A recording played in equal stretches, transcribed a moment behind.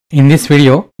In this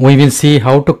video, we will see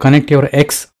how to connect your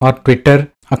X or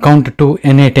Twitter account to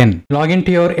n8n. Log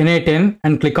into your n8n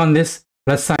and click on this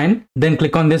plus sign. Then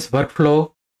click on this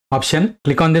workflow option.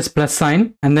 Click on this plus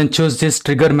sign and then choose this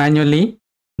trigger manually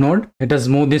node. Let us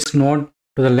move this node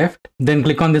to the left. Then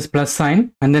click on this plus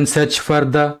sign and then search for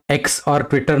the X or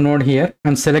Twitter node here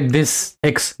and select this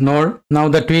X node. Now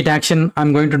the tweet action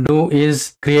I'm going to do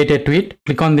is create a tweet.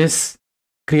 Click on this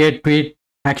create tweet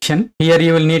action. Here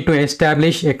you will need to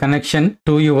establish a connection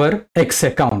to your X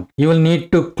account. You will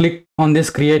need to click on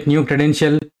this create new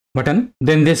credential button.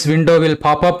 Then this window will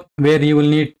pop up where you will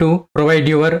need to provide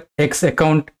your X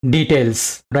account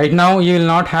details. Right now you will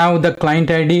not have the client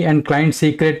ID and client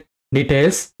secret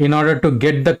details. In order to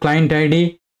get the client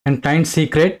ID and client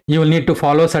secret, you will need to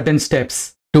follow certain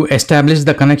steps. To establish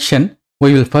the connection,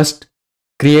 we will first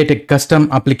create a custom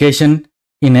application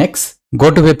in X.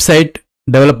 Go to website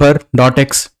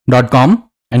developer.x.com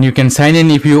and you can sign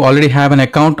in if you already have an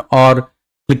account, or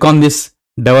click on this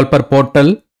developer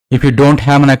portal. If you don't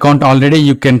have an account already,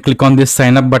 you can click on this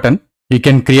sign up button. You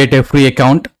can create a free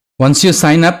account. Once you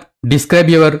sign up, describe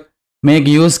your make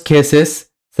use cases,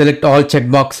 select all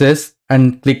checkboxes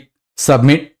and click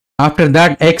submit. After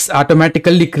that, X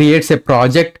automatically creates a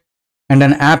project and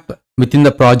an app within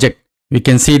the project. We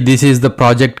can see this is the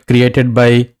project created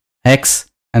by X.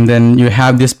 And then you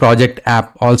have this project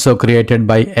app also created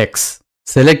by X.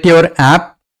 Select your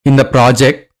app in the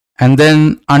project and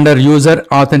then under user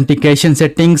authentication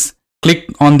settings, click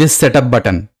on this setup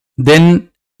button.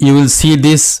 Then you will see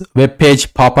this web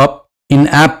page pop up. In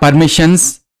app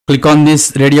permissions, click on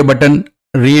this radio button,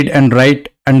 read and write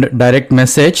and direct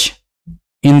message.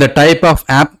 In the type of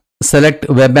app, select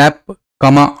web app,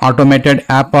 automated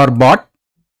app or bot.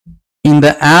 In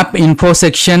the app info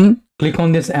section, click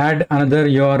on this add another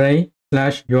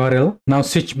URI/URL. Now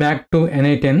switch back to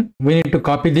n8n. We need to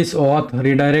copy this auth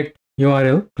redirect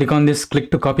URL. Click on this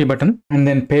click to copy button and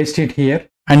then paste it here.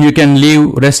 And you can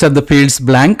leave rest of the fields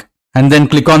blank and then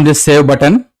click on this save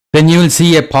button. Then you will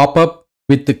see a pop-up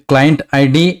with the client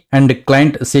ID and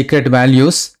client secret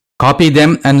values. Copy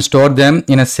them and store them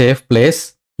in a safe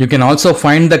place. You can also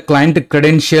find the client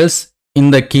credentials in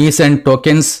the keys and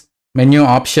tokens menu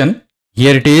option.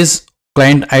 Here it is,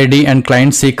 client ID and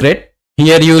client secret.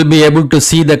 Here you will be able to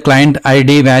see the client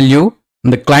ID value.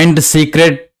 The client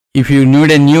secret, if you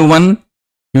need a new one,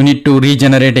 you need to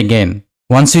regenerate again.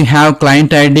 Once you have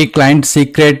client ID, client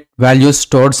secret values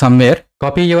stored somewhere,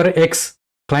 copy your X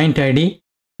client ID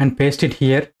and paste it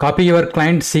here. Copy your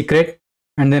client secret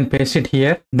and then paste it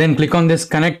here. Then click on this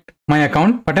connect my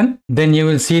account button. Then you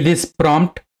will see this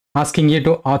prompt asking you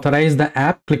to authorize the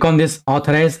app. Click on this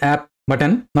authorize app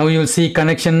button. Now you will see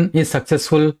connection is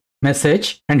successful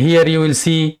message, and here you will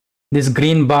see this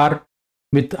green bar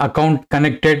with account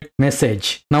connected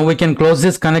message. Now we can close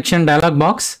this connection dialog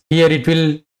box. Here it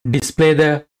will display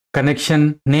the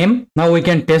connection name. Now we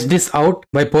can test this out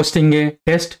by posting a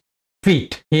test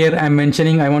tweet. Here I am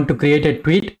mentioning I want to create a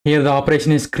tweet. Here the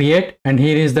operation is create and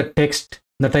here is the text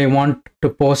that I want to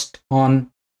post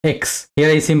on X. Here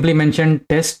I simply mention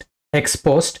test X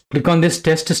post. Click on this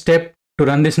test step to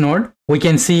run this node. We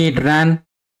can see it ran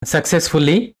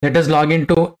successfully. Let us log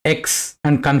into X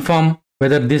and confirm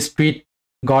whether this tweet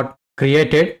got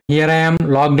created. Here I am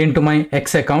logged into my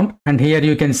X account and here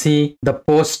you can see the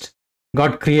post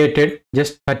got created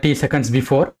just 30 seconds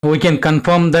before. We can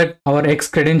confirm that our X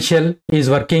credential is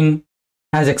working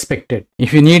as expected.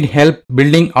 If you need help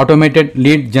building automated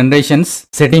lead generations,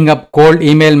 setting up cold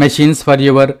email machines for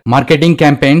your marketing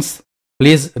campaigns,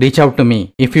 please reach out to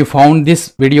me. If you found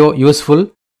this video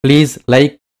useful, please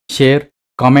like, share,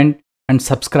 comment and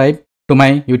subscribe to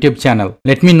my YouTube channel.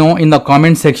 Let me know in the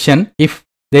comment section if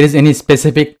there is any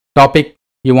specific topic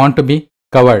you want to be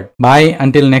covered. Bye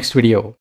until next video.